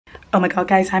Oh my god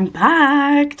guys, I'm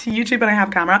back to YouTube and I have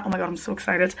a camera. Oh my god, I'm so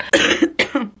excited.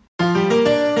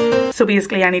 So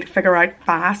basically I need to figure out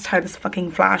fast how this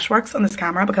fucking flash works on this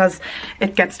camera because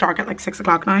it gets dark at like 6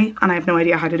 o'clock now and I have no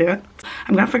idea how to do it.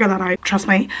 I'm gonna figure that out, trust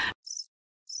me.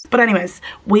 But anyways,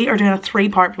 we are doing a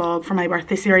 3-part vlog for my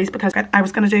birthday series because I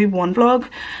was going to do one vlog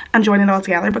and join it all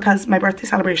together because my birthday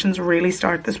celebrations really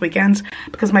start this weekend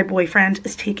because my boyfriend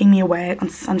is taking me away on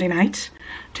Sunday night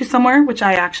to somewhere, which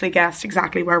I actually guessed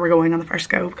exactly where we're going on the first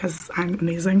go because I'm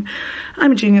amazing.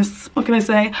 I'm a genius, what can I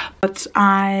say? But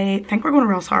I think we're going to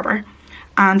Ross Harbour.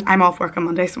 And I'm off work on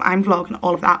Monday, so I'm vlogging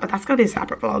all of that, but that's going to be a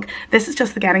separate vlog. This is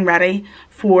just the getting ready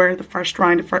for the first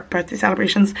round of birthday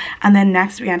celebrations, and then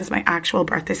next weekend is my actual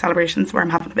birthday celebrations where I'm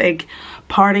having a big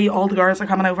party. All the girls are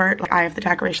coming over, like I have the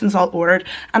decorations all ordered,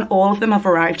 and all of them have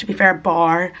arrived, to be fair,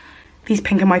 bar these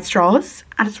pink and white straws,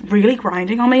 and it's really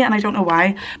grinding on me and I don't know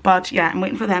why, but yeah, I'm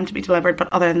waiting for them to be delivered.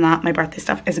 But other than that, my birthday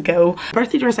stuff is a go.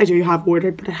 Birthday dress I do have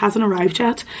ordered, but it hasn't arrived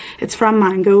yet. It's from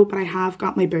Mango, but I have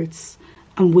got my boots.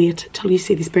 And wait till you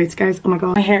see these boots, guys. Oh my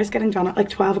god, my hair is getting done at like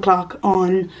 12 o'clock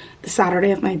on the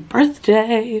Saturday of my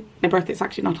birthday. My birthday is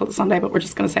actually not till the Sunday, but we're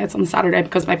just gonna say it's on the Saturday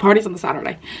because my party's on the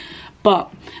Saturday.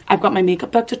 But I've got my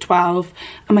makeup booked at 12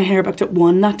 and my hair booked at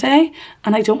 1 that day,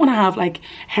 and I don't want to have like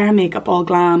hair and makeup all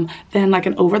glam, then like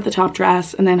an over the top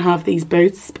dress, and then have these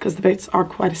boots because the boots are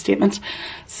quite a statement.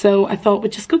 So I thought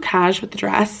we'd just go cash with the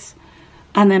dress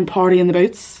and then party in the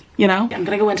boots, you know? I'm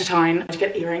gonna go into town to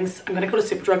get earrings. I'm gonna go to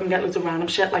Superdrug and get loads of random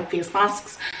shit like face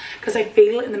masks because I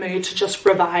feel in the mood to just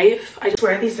revive. I just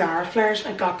wear these Zara flares.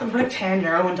 I got them for like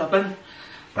 €10 in Dublin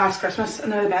last Christmas and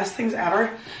they're the best things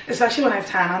ever, especially when I have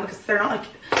tan on because they're not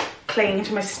like clinging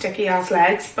to my sticky ass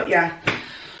legs. But yeah,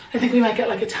 I think we might get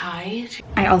like a tie.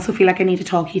 I also feel like I need to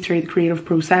talk you through the creative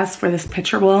process for this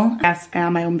picture wall. Yes, I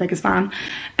am my own biggest fan.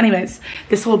 Anyways,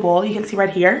 this whole wall you can see right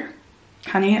here.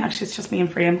 Can you? Actually, it's just me in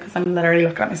frame because I'm literally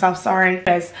looking at myself, sorry.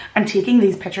 Guys, I'm taking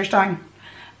these pictures down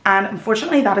and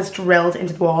unfortunately that is drilled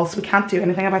into the wall, so we can't do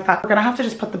anything about that. We're gonna have to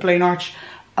just put the balloon arch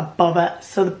above it.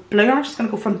 So the balloon arch is gonna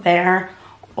go from there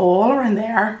all around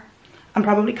there and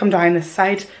probably come down this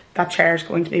side. That chair is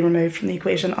going to be removed from the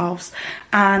equation of,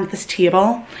 and this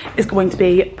table is going to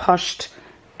be pushed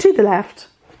to the left.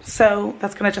 So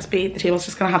that's gonna just be, the table's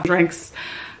just gonna have drinks.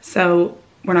 So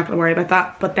we're not going to worry about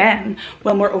that. But then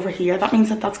when we're over here, that means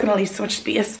that that's going to leave so much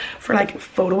space for like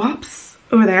photo ops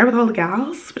over there with all the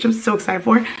gals, which I'm so excited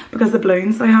for because the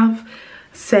balloons I have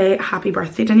say happy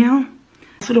birthday Danielle. I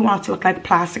also don't want it to look like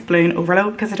plastic balloon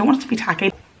overload because I don't want it to be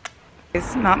tacky.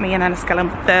 It's not me and Enniskillen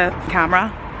with the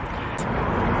camera,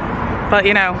 but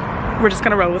you know, we're just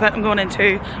going to roll with it. I'm going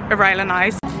into River Island now.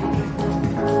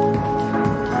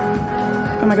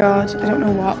 Oh my god, I don't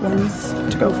know what ones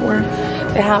to go for.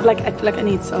 They have like, I feel like I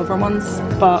need silver ones,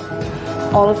 but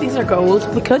all of these are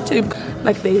gold. We could do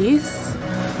like these,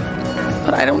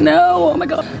 but I don't know. Oh my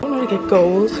god, I don't know where to get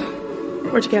gold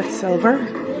or to get silver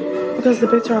because the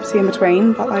boots are obviously in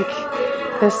between. But like,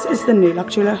 this is the new luck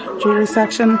jewelry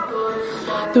section.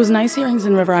 There was nice earrings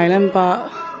in River Island, but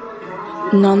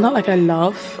none that like I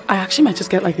love. I actually might just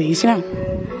get like these, you know.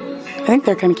 I think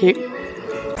they're kind of cute.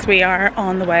 So we are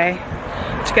on the way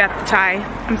to get the tie.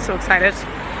 I'm so excited.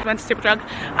 I went to Superdrug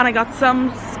and I got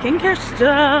some skincare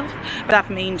stuff. That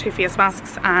mean 2 face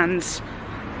masks and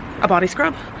a body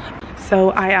scrub.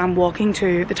 So I am walking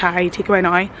to the Thai takeaway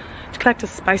now to collect a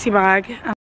spicy bag.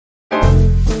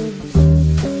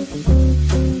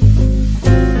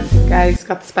 Guys,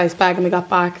 got the spice bag and we got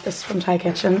back. This is from Thai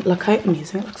Kitchen. Look how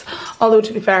amazing it looks. Although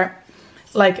to be fair,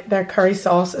 like their curry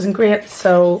sauce isn't great,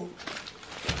 so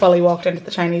fully walked into the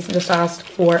Chinese and just asked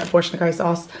for a portion of curry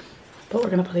sauce. But we're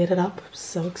gonna plate it up. I'm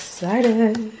so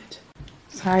excited.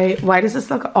 Sorry, why does this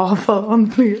look awful on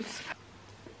the plate?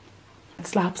 It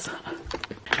slaps.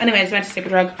 Anyways, went to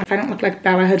Superdrug. I don't look like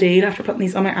Bella Hadid after putting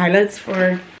these on my eyelids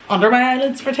under my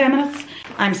eyelids for 10 minutes.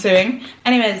 I'm suing.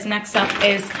 Anyways, next up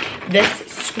is this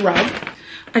scrub.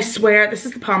 I swear, this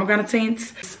is the pomegranate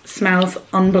scents. It smells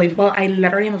unbelievable. I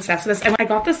literally am obsessed with this. I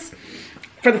got this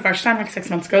for the first time like 6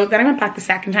 months ago. Then I went back the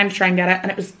second time to try and get it and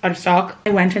it was out of stock. I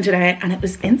went in today and it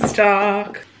was in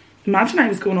stock. Imagine I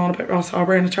was going on about Ross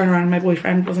Harbour and I turned around and my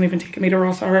boyfriend wasn't even taking me to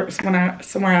Ross Harbour. It was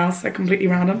somewhere else, like completely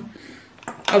random.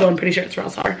 Although I'm pretty sure it's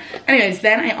Ross Harbour. Anyways,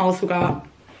 then I also got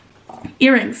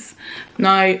earrings.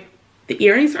 Now, the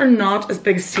earrings are not as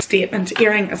big a statement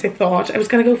earring as I thought I was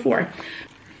going to go for.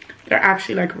 They're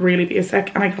actually like really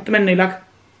basic and I got them in New Look.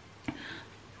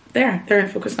 There, they're in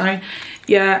focus now.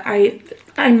 Yeah,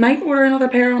 I might order another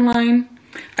pair online.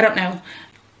 I don't know.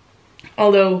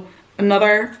 Although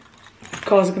another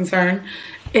cause of concern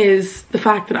is the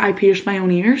fact that I pierced my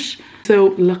own ears. So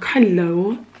look how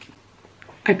low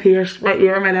I pierced my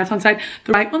ear on my left hand side.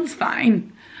 The right one's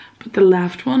fine, but the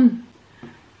left one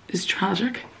is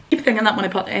tragic. I keep thinking that when I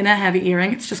put in a heavy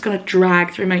earring, it's just gonna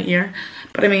drag through my ear.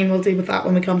 But I mean, we'll deal with that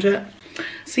when we come to it.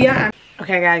 So yeah.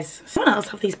 Okay guys, someone else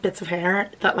have these bits of hair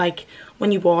that like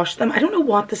when you wash them, I don't know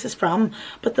what this is from,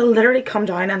 but they'll literally come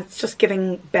down and it's just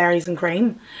giving berries and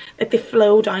cream. Like they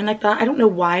flow down like that. I don't know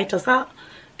why it does that.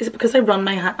 Is it because I run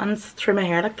my hands through my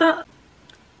hair like that?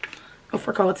 Oh,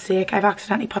 for God's sake, I've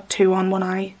accidentally put 2 on one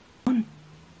eye.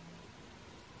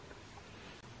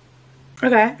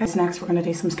 Okay, so next we're gonna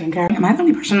do some skincare. Am I the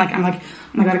only person like, I'm like, oh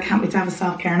my God, I can't wait to have a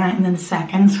self-care night, and then the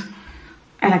second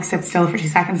I like sit still for 2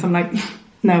 seconds, I'm like,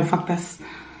 no, fuck this.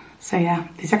 So yeah,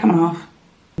 these are coming off.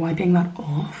 Wiping that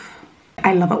off.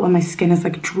 I love it when my skin is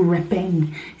like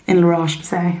dripping in La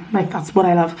Roche-Posay. Like that's what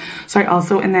I love. Sorry,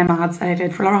 also in them ads that I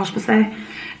did for La Roche-Posay,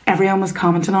 everyone was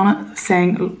commenting on it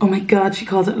saying, oh my God, she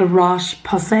calls it La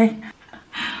Roche-Posay.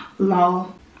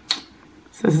 Lol.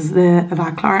 So this is the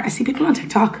Evaclar. I see people on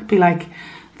TikTok be like,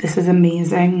 this is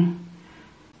amazing.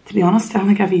 To be honest, I don't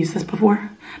think I've used this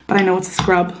before, but I know it's a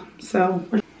scrub. So,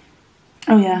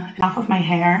 oh yeah, half of my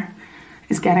hair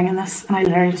is getting in this, and I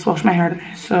literally just washed my hair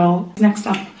today. So next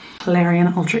up, Valerian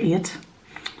Ultra 8.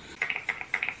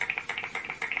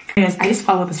 Anyways, I just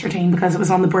followed this routine because it was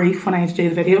on the brief when I had to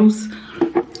do the videos.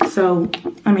 So,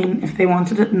 I mean, if they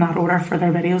wanted it in that order for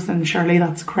their videos, then surely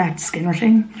that's correct skin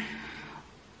routine.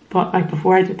 But like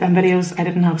before I did them videos, I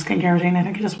didn't have a skincare routine. I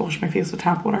think I just washed my face with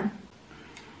tap water.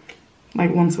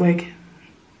 Like once a week.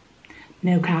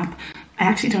 No cap. I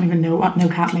actually don't even know what no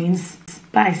cap means.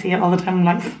 But I see it all the time. I'm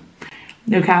like,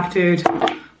 no cap, dude.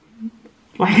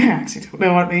 Like, I actually don't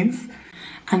know what it means.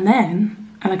 And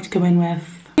then I like to go in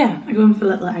with, yeah, I go in with a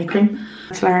little eye cream.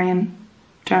 Valerian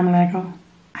Dermalego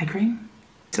eye cream.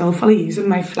 Still fully using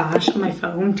my flash on my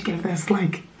phone to give this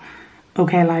like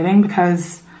okay lighting,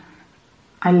 because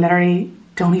I literally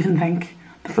don't even think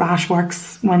the flash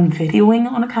works when videoing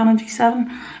on a Canon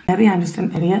G7. Maybe I'm just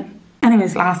an idiot.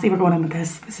 Anyways, lastly we're going in with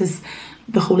this. This is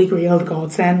the holy grail, the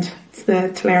godsend. It's the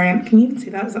Valerian, can you even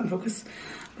see that? Is that in focus?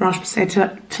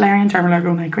 Roche-Posay Valerian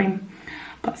Dermalego night cream.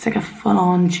 But it's like a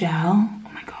full-on gel.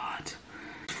 Oh my God.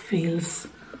 It feels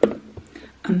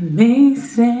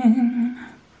amazing.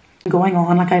 Going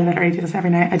on, like I literally do this every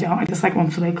night. I don't, I just like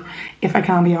once a week if I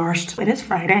can be arsed. It is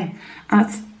Friday and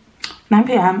it's 9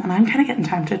 PM and I'm kind of getting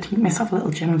tempted to make myself a little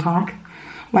gin and tonic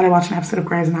while I watch an episode of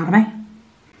Grey's Anatomy.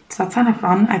 Does that sound like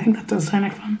fun? I think that does sound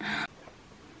like fun.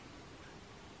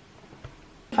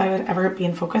 If I would ever be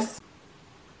in focus.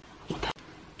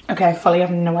 Okay, I fully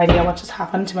have no idea what just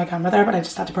happened to my camera there, but I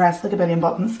just had to press like a billion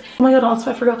buttons. Oh my God, also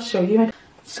I forgot to show you my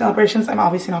celebrations. I'm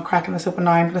obviously not cracking this open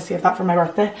now. I'm gonna save that for my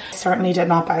birthday. I certainly did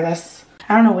not buy this.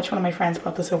 I don't know which one of my friends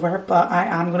brought this over, but I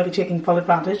am gonna be taking full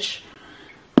advantage.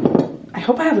 I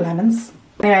hope I have lemons.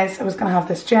 Anyways, I was gonna have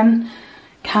this gin.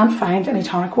 Can't find any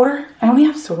tonic water. I only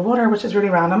have soda water, which is really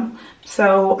random.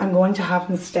 So I'm going to have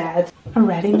instead a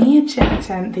ready-made gin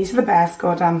tin. These are the best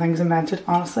goddamn things invented,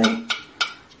 honestly.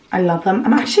 I love them.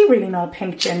 I'm actually really not a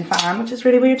pink gin fan, which is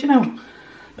really weird, you know.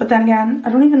 But then again, I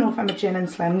don't even know if I'm a gin and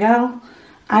slim gal.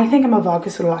 I think I'm a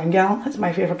vodka soda lime gal. It's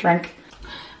my favourite drink.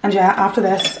 And yeah, after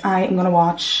this, I am going to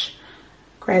watch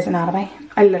Grey's Anatomy.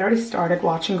 I literally started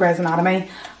watching Grey's Anatomy,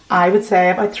 I would say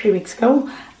about 3 weeks ago.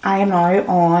 I am now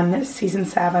on season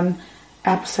 7,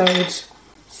 episode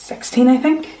 16, I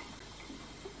think.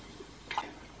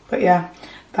 But yeah,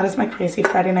 that is my crazy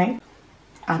Friday night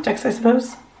antics, I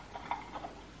suppose.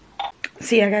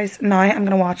 So yeah guys, now I'm going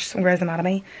to watch some Grey's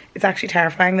Anatomy. It's actually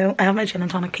terrifying though. I have my gin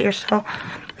and tonic here still.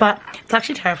 But it's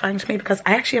actually terrifying to me because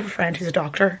I actually have a friend who's a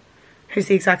doctor who's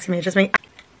the exact same age as me.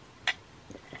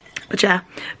 But yeah,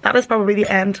 that is probably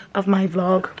the end of my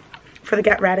vlog for the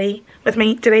get ready with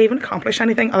me. Did I even accomplish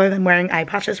anything other than wearing eye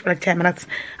patches for like 10 minutes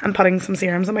and putting some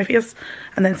serums on my face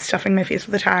and then stuffing my face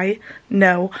with a tie?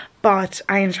 No, but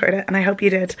I enjoyed it and I hope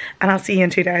you did, and I'll see you in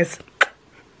 2 days.